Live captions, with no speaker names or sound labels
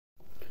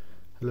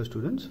Hello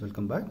students,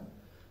 welcome back.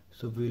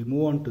 So we'll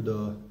move on to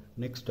the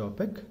next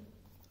topic,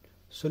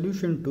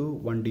 solution to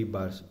 1D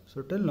bars.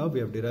 So till now we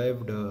have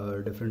derived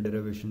different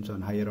derivations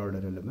on higher order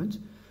elements.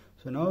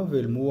 So now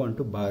we'll move on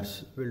to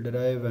bars. We'll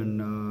derive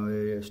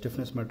a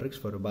stiffness matrix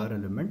for a bar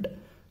element,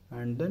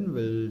 and then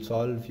we'll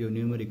solve few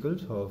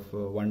numericals of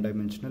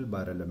one-dimensional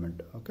bar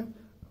element. Okay.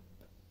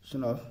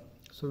 So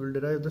we'll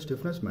derive the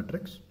stiffness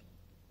matrix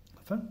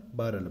of a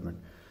bar element.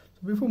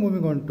 Before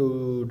moving on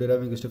to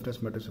deriving the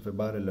stiffness matrix of a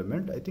bar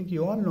element, I think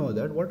you all know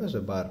that what is a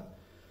bar.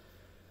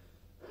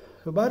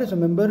 A bar is a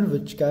member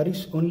which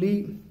carries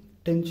only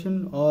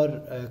tension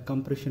or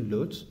compression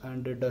loads,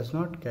 and it does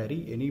not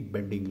carry any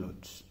bending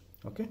loads.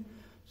 Okay,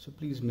 so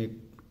please make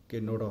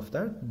a note of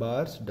that.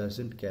 Bars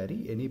doesn't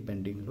carry any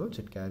bending loads,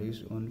 it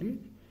carries only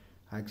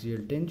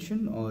axial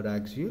tension or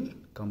axial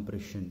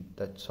compression,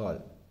 that's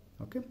all.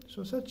 Okay,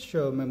 so such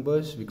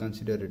members we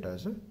consider it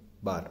as a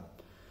bar.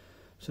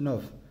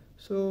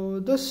 So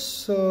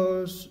this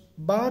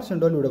bars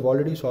and all you would have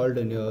already solved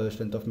in your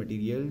strength of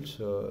materials.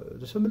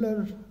 The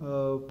similar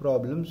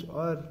problems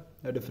or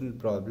a different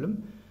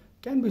problem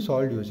can be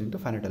solved using the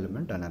finite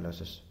element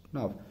analysis.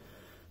 Now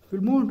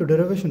we'll move on to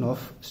derivation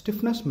of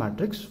stiffness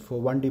matrix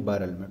for 1D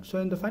bar element. So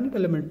in the finite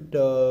element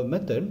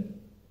method,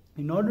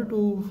 in order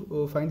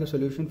to find the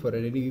solution for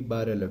any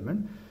bar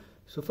element,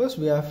 so first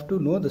we have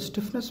to know the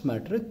stiffness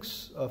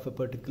matrix of a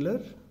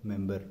particular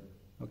member.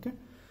 Okay.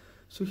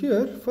 So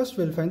here first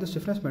we'll find the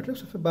stiffness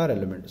matrix of a bar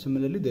element.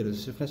 Similarly, there is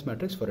a stiffness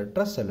matrix for a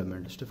truss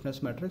element,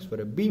 stiffness matrix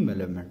for a beam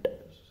element.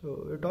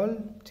 So it all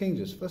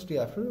changes. First you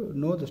have to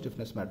know the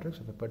stiffness matrix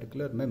of a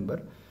particular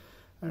member,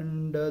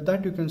 and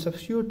that you can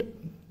substitute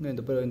in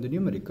the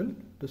numerical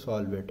to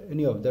solve it.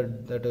 Any of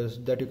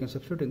that you can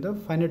substitute in the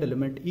finite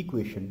element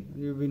equation.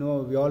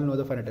 We all know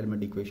the finite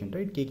element equation,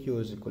 right? KQ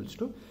is equals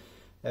to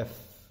F.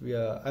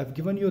 I've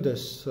given you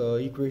this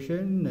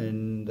equation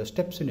in the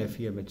steps in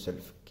FEM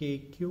itself.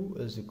 KQ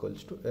is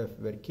equals to F,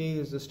 where K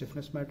is the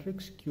stiffness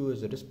matrix, Q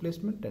is the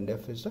displacement, and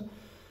F is the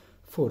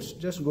force.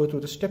 Just go through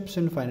the steps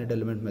in finite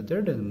element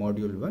method in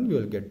module 1, you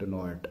will get to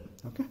know it.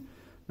 Okay.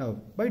 Now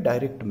by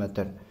direct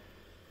method,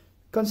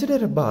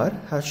 consider a bar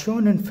as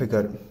shown in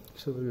figure.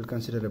 So we will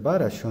consider a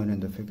bar as shown in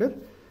the figure.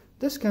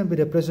 This can be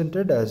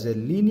represented as a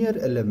linear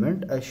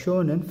element as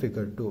shown in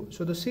figure 2.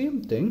 So the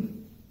same thing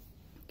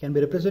can be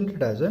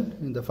represented as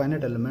in the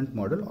finite element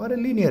model or a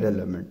linear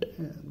element,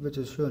 which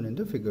is shown in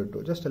the figure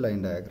 2, just a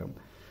line diagram.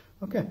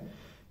 Okay,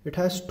 it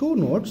has two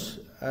nodes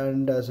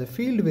and as a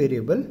field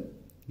variable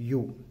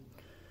u.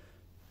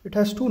 It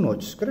has two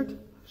nodes, correct?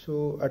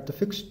 So at the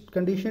fixed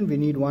condition we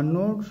need one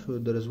node, so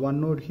there is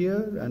one node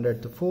here, and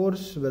at the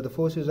force, where the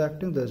force is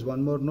acting, there is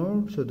one more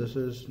node, so this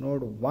is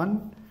node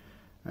 1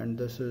 and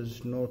this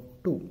is node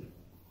 2.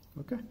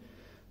 Okay,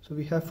 so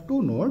we have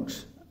two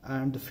nodes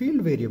and the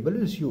field variable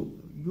is u.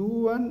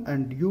 u1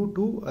 and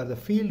u2 are the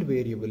field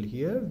variable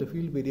here. The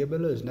field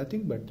variable is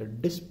nothing but the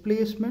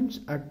displacements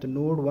at the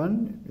node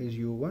 1 is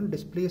u1,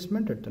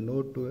 displacement at the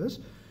node 2 is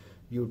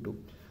u2.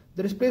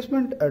 The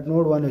displacement at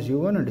node 1 is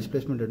u1 and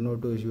displacement at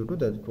node 2 is u2,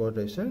 that's what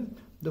I said.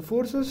 The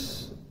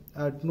forces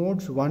at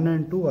nodes 1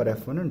 and 2 are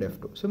F1 and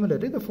F2.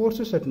 Similarly, the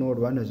forces at node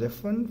 1 is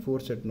F1,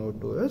 force at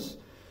node 2 is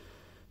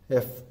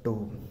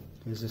F2.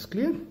 Is this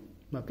clear?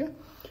 Okay.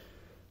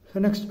 So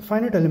next,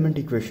 finite element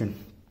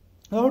equation.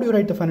 How do you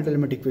write the finite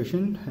element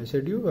equation? I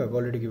said I've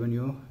already given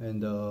you in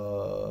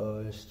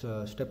the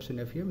steps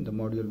in FEM in the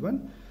module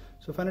 1.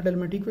 So finite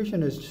element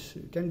equation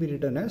can be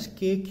written as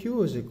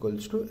KQ is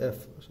equals to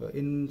F. So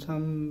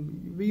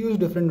we use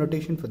different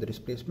notation for the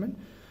displacement.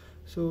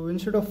 So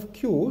instead of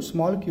Q,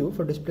 small q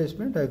for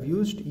displacement, I've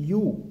used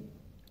U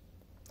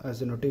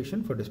as the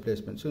notation for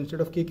displacement. So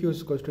instead of KQ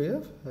is equals to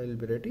F, I will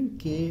be writing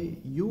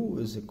KU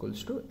is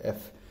equals to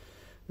F,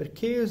 where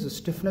K is the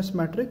stiffness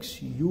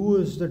matrix, U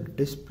is the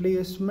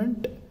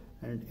displacement,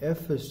 and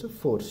F is the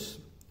force.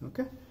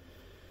 Okay.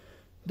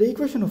 The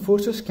equation of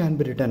forces can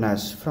be written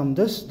as, from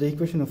this the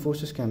equation of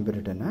forces can be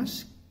written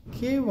as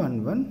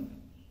K11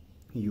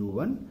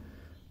 U1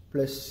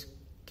 plus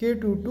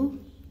K22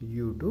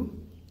 U2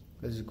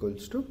 is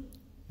equals to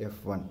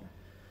F1.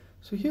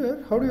 So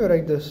here, how do you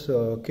write this?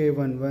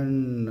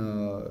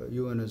 K11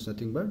 U1 is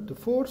nothing but the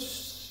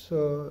force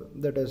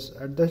that is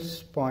at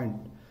this point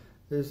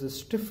is the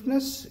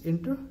stiffness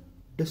into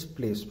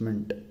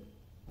displacement.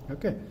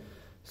 Okay.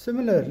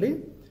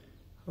 Similarly,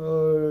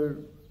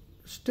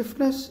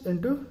 stiffness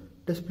into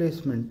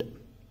displacement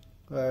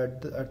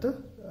at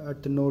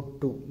the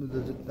node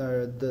 2,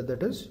 that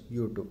is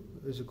u2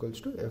 is equals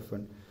to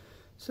F1.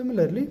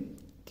 Similarly,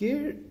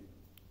 K,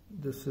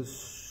 this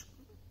is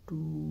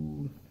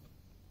 2,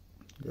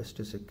 just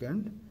a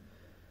second,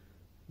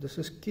 this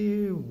is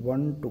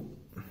K12.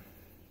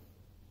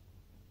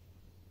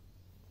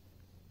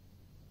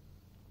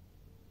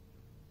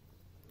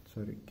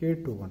 Sorry,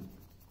 K21.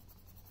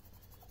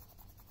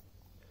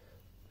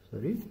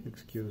 Sorry,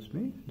 excuse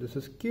me. This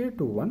is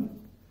K21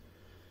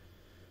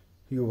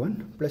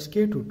 u1 plus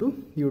k22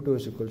 u2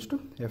 is equals to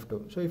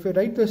f2. So if I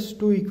write this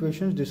two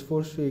equations, these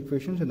first two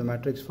equations in the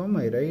matrix form,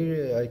 I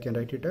can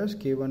write it as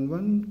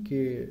k11,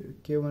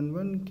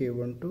 k11,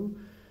 k12,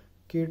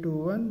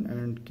 k21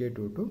 and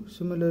k22.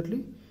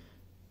 Similarly,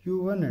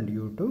 u1 and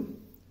u2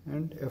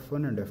 and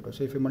f1 and f2.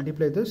 So if you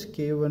multiply this,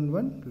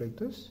 k11 like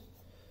this,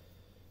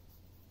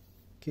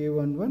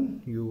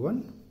 k11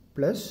 u1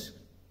 plus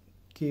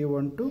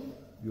k12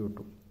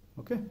 u2.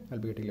 Okay, I'll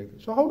be getting like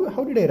this. So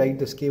how did I write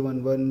this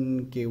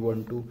k11,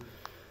 k12?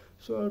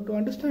 So to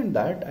understand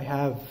that, I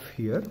have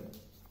here,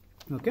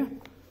 okay,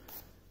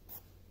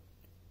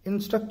 in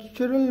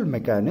structural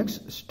mechanics,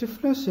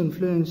 stiffness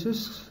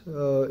influence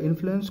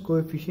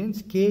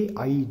coefficients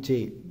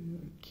Kij.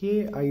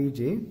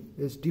 Kij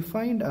is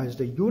defined as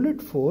the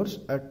unit force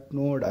at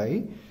node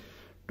I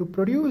to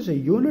produce a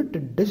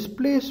unit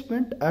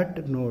displacement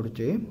at node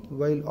j,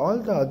 while all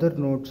the other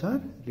nodes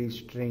are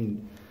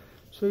restrained.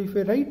 So if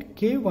I write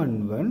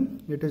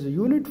K11, it is a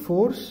unit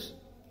force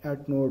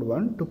at node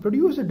 1 to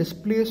produce a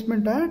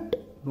displacement at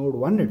node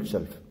 1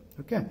 itself.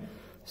 Okay.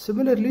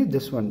 Similarly,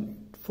 this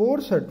one,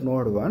 force at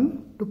node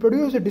 1 to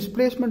produce a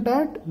displacement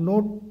at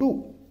node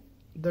 2.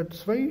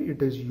 That's why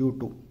it is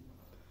U2.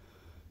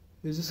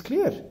 Is this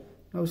clear?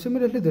 Now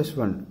similarly this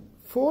one,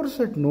 force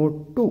at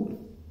node 2,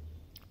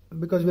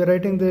 because we are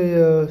writing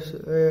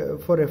the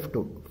for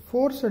F2,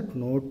 force at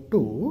node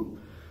 2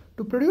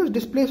 to produce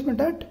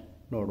displacement at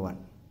node 1.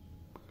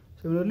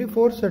 Similarly,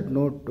 force at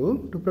node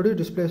 2 to produce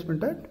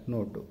displacement at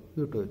node 2,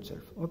 U2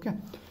 itself. Okay.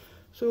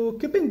 So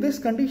keeping these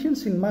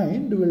conditions in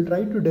mind, we will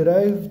try to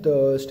derive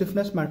the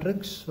stiffness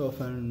matrix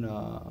of an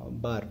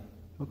bar.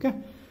 Okay.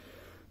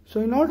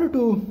 So in order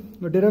to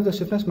derive the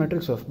stiffness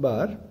matrix of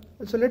bar,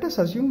 so let us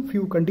assume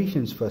few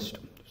conditions first.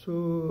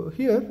 So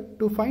here,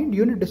 to find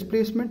unit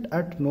displacement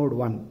at node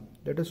 1,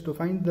 that is to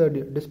find the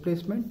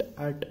displacement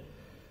at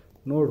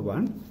node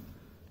 1.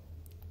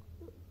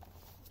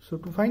 So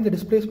to find the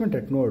displacement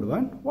at node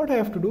 1, what I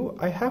have to do,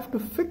 I have to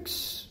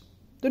fix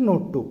the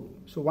node 2.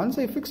 So once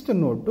I fix the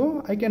node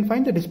 2, I can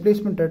find the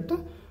displacement at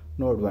the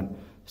node 1.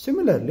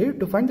 Similarly,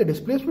 to find the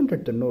displacement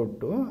at the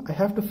node 2, I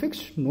have to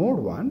fix node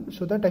 1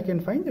 so that I can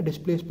find the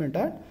displacement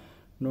at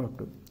node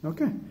 2.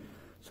 Okay.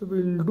 So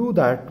we'll do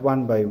that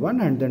one by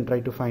one and then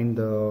try to find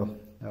the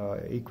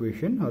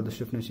equation or the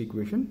stiffness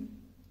equation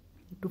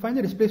to find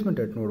the displacement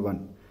at node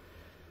 1.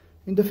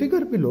 In the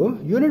figure below,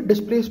 unit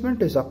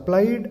displacement is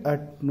applied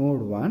at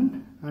node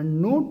 1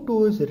 and node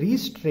 2 is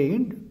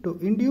restrained to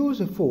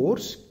induce a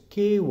force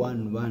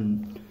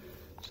K11.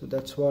 So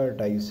that's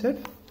what I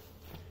said.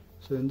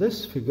 So in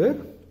this figure,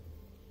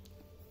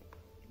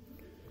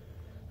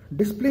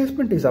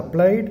 displacement is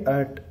applied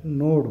at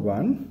node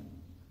 1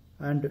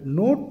 and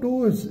node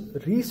 2 is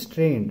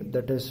restrained,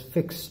 that is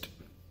fixed.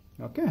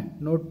 Okay,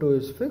 node 2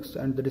 is fixed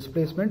and the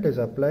displacement is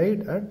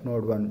applied at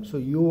node 1. So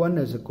u1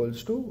 is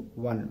equals to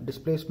 1.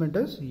 Displacement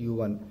is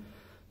u1.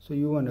 So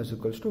u1 is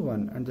equals to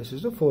 1 and this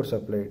is the force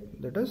applied,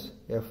 that is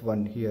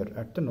F1 here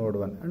at the node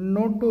 1 and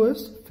node 2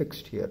 is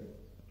fixed here.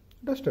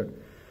 Understood?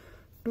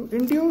 To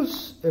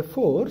induce a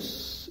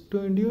force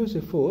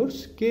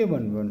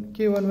K11.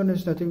 K11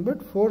 is nothing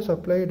but force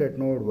applied at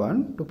node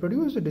 1 to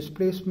produce a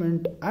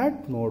displacement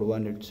at node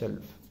 1 itself.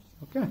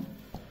 Okay.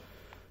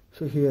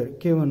 So here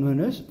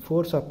K11 is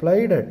force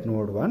applied at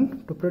node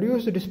 1 to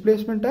produce the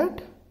displacement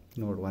at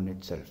node 1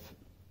 itself.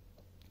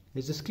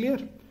 Is this clear?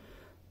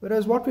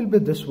 Whereas what will be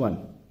this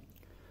one?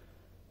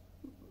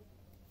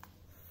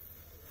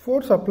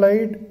 Force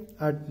applied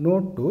at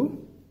node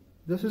 2.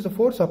 This is the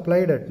force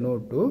applied at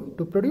node 2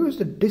 to produce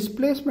the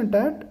displacement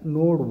at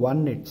node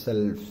 1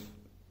 itself.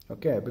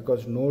 Okay,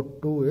 because node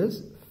 2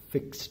 is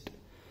fixed.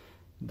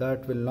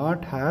 That will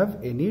not have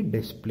any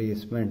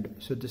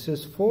displacement. So this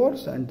is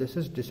force and this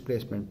is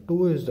displacement.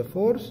 2 is the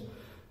force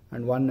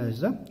and 1 is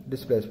the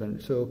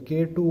displacement. So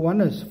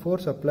K21 is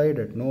force applied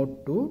at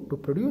node 2 to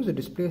produce a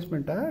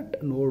displacement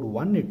at node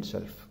 1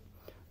 itself,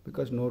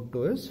 because node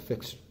 2 is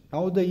fixed.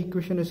 Now the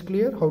equation is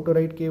clear how to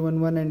write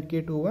K11 and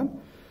K21.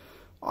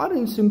 Or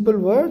in simple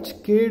words,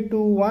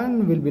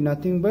 K21 will be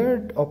nothing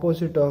but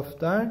opposite of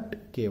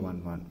that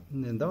K11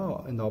 in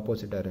the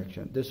opposite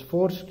direction. This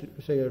force,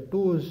 say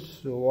 2 is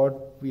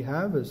what we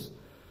have is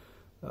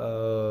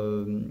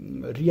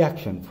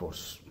reaction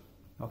force.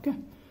 Okay.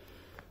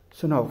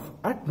 So now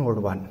at node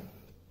 1,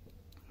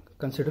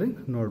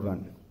 considering node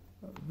 1,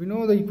 we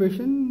know the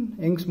equation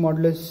Young's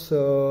modulus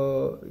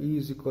E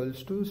is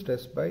equals to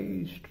stress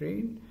by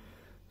strain.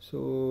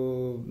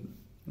 So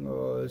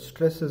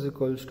stress is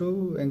equals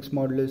to Young's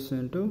modulus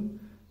into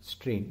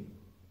strain.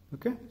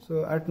 Okay,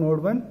 so at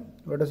node 1,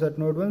 what is at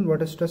node 1?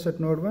 What is stress at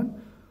node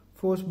 1?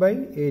 Force by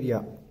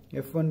area,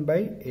 F1 by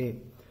A.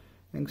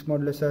 Young's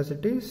modulus as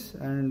it is.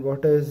 And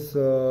what is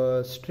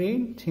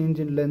strain? Change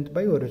in length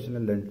by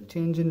original length.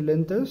 Change in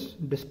length is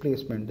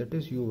displacement, that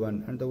is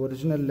U1, and the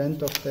original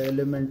length of the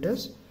element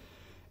is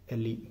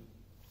LE.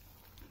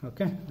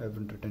 Okay, I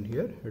haven't written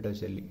here, it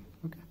is LE.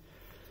 Okay,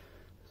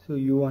 so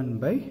U1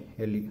 by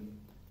LE.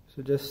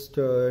 So just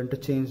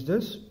interchange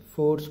this,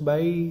 force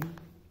by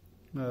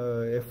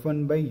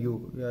F1 by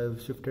U. I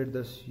have shifted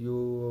this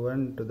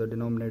U1 to the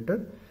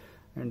denominator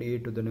and A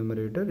to the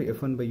numerator.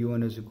 F1 by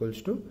U1 is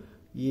equals to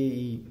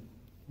AE.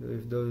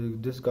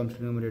 If this comes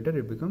to numerator,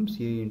 it becomes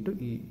A into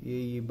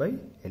AE by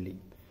LE.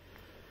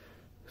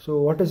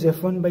 So what is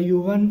F1 by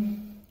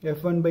U1?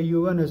 F1 by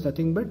U1 is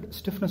nothing but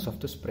stiffness of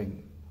the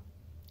spring.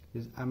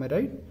 Am I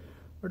right?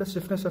 What is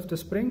stiffness of the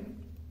spring?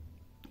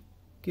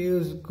 K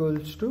is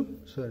equals to,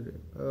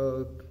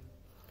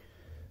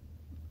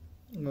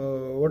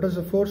 what is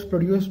the force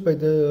produced by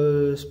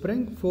the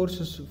spring?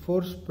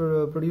 Force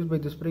produced by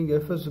the spring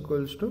F is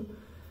equals to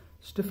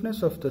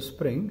stiffness of the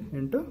spring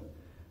into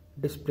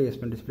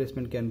displacement.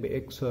 Displacement can be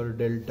X or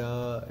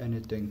delta,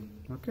 anything.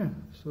 Okay,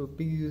 so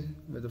P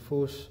with the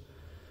force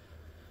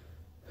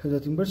is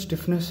nothing but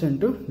stiffness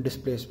into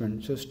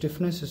displacement. So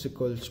stiffness is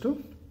equals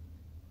to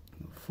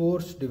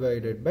force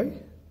divided by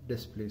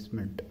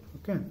displacement.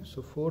 Okay,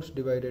 so force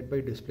divided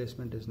by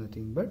displacement is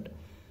nothing but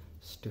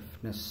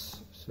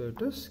stiffness. So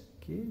it is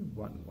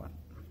K11.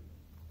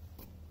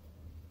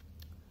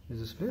 Is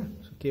this clear?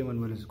 So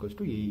K11 is equals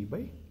to AE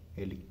by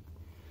LE.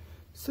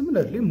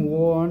 Similarly, move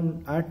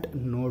on at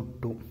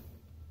node 2.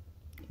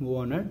 Move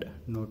on at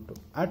node 2.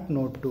 At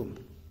node 2,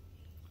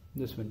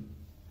 this one.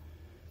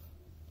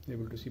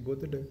 Able to see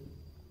both the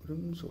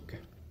diagrams? Okay.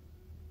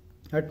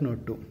 At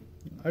node 2.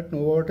 At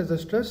node, what is the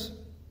stress?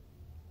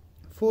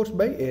 Force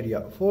by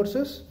area. Force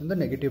is in the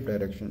negative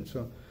direction.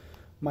 So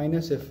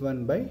minus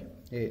F1 by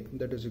A,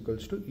 that is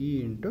equals to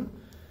E into,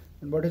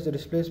 and what is the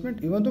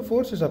displacement? Even though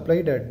force is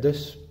applied at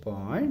this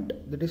point,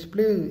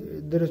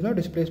 there is no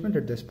displacement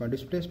at this point.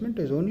 Displacement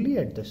is only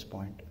at this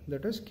point.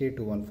 That is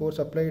K21. Force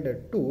applied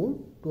at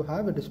 2 to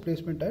have a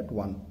displacement at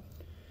 1.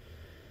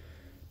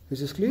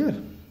 This is clear?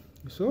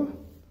 So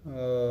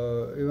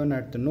even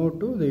at the node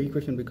 2, the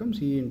equation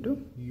becomes E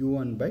into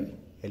U1 by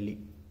LE.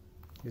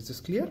 Is this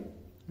clear?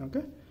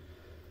 Okay.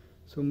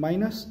 So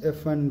minus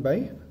F1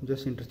 by,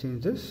 just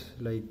interchange this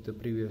like the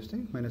previous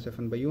thing, minus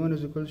F1 by U1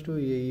 is equals to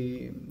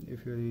AE,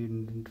 if you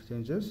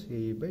interchange this,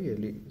 AE by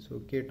LE. So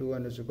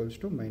K21 is equals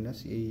to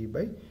minus AE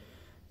by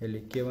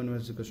LE. K1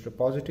 is equals to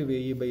positive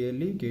AE by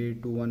LE.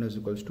 K21 is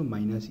equals to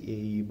minus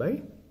AE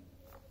by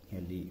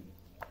LE.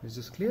 Is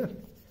this clear?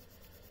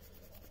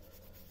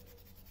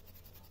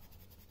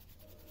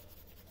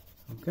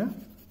 Okay.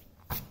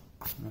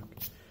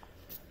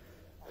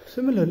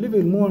 Similarly,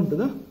 we will move on to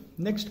the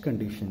next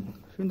condition.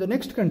 So in the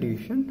next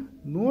condition,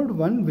 node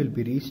 1 will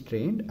be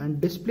restrained and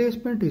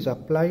displacement is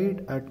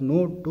applied at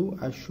node 2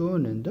 as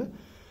shown in the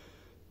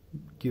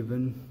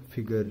given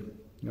figure.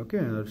 Okay,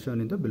 or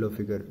shown in the below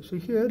figure. So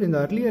here in the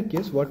earlier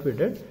case, what we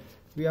did,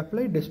 we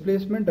applied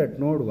displacement at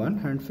node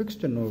 1 and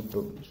fixed the node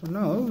 2. So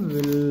now we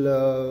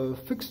will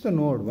fix the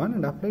node 1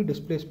 and apply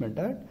displacement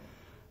at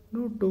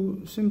node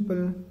 2.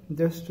 Simple,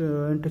 just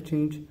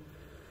interchange.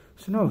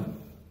 So now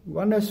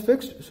 1 is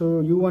fixed,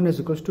 so U1 is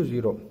equals to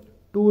 0.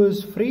 2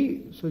 is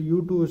free, so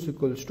U2 is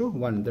equals to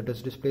 1. That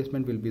is,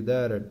 displacement will be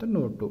there at the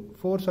node 2.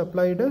 Force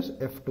applied is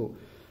F2.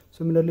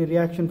 Similarly,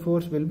 reaction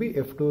force will be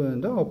F2 in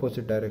the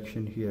opposite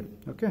direction here.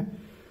 Okay.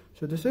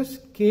 So this is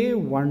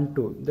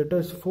K12. That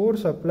is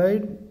force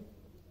applied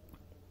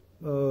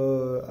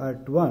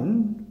at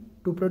 1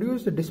 to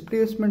produce the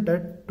displacement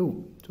at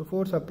 2. So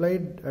force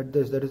applied at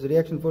this, that is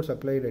reaction force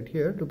applied at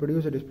here to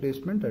produce a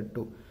displacement at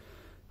 2.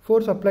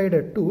 Force applied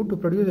at 2 to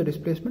produce a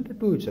displacement at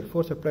 2 itself.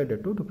 Force applied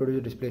at 2 to produce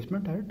a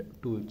displacement at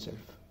 2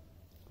 itself.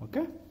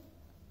 Okay.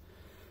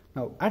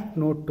 Now at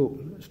node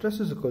 2, stress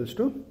is equals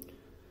to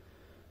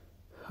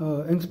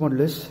Young's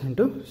modulus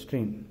into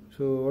strain.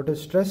 So what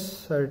is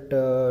stress at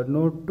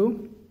node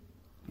 2?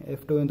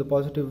 F2 in the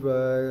positive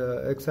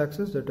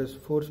x-axis, that is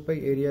force by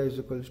area is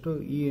equals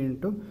to E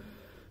into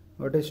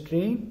what is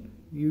strain?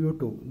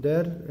 U2.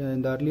 There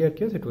in the earlier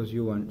case it was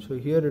U1. So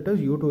here it is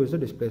U2 is the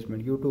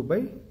displacement, U2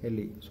 by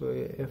LE. So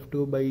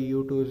F2 by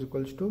U2 is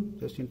equals to,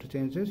 just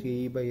interchange this,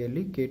 AE by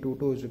LE.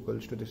 K22 is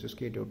equals to, this is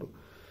K22,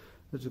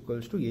 is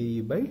equals to AE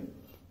by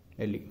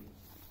LE.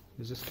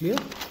 Is this clear?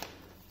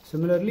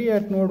 Similarly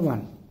at node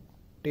 1,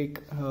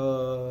 take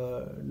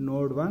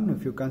node 1,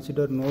 if you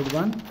consider node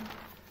 1,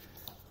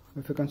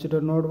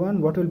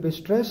 what will be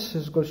stress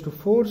is equals to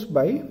force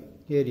by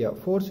area.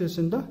 Force is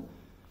in the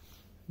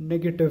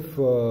negative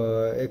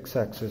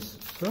x-axis,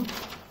 so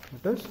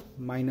it is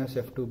minus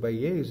F2 by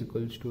A is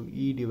equals to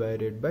E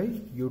divided by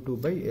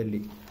U2 by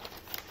LE.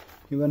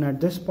 Even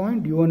at this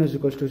point, U1 is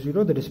equals to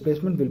 0, the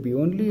displacement will be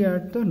only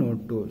at the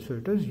node 2, so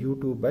it is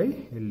U2 by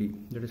LE.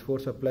 That is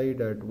force applied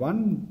at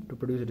 1 to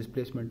produce a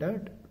displacement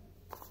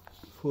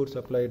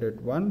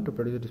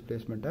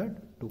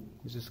at 2.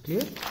 Is this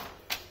clear?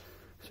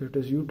 So it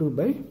is U2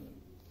 by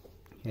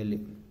LE.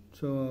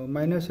 So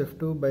minus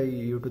F2 by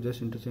U2,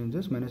 just interchange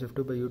this, minus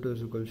F2 by U2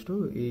 is equals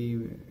to AE,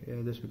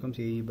 this becomes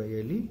AE by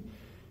LE.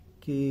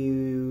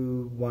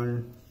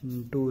 K12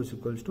 is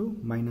equals to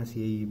minus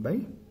AE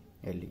by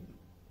LE.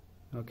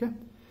 Okay.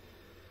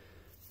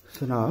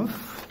 So now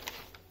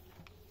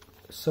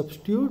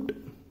substitute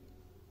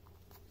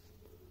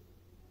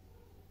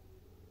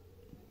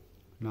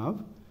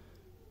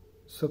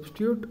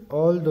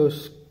all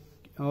those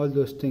all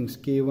those things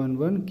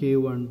k11,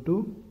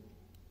 k12,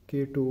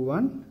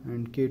 k21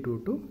 and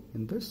k22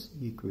 in this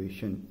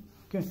equation.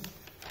 Okay,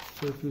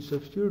 so if you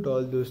substitute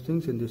all those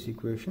things in this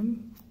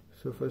equation,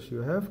 so first you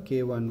have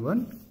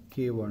k11,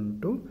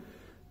 k12,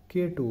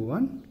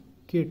 k21,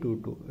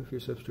 k22. If you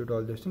substitute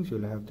all these things, you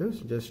will have this.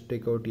 Just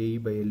take out AE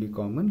by LE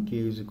common. K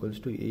is equals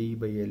to AE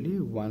by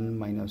LE, 1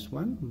 minus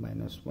 1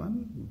 minus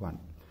 1, 1.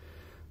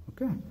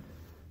 Okay.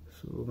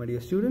 So my dear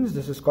students,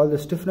 this is called the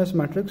stiffness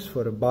matrix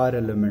for a bar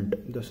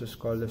element. This is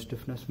called the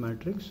stiffness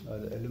matrix, or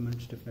the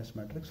element stiffness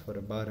matrix for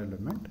a bar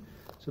element.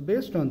 So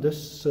based on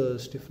this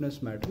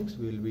stiffness matrix,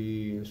 we will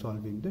be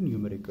solving the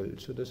numerical.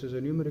 So this is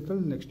a numerical.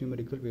 Next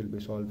numerical we will be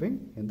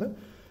solving in the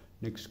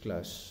next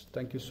class.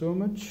 Thank you so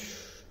much.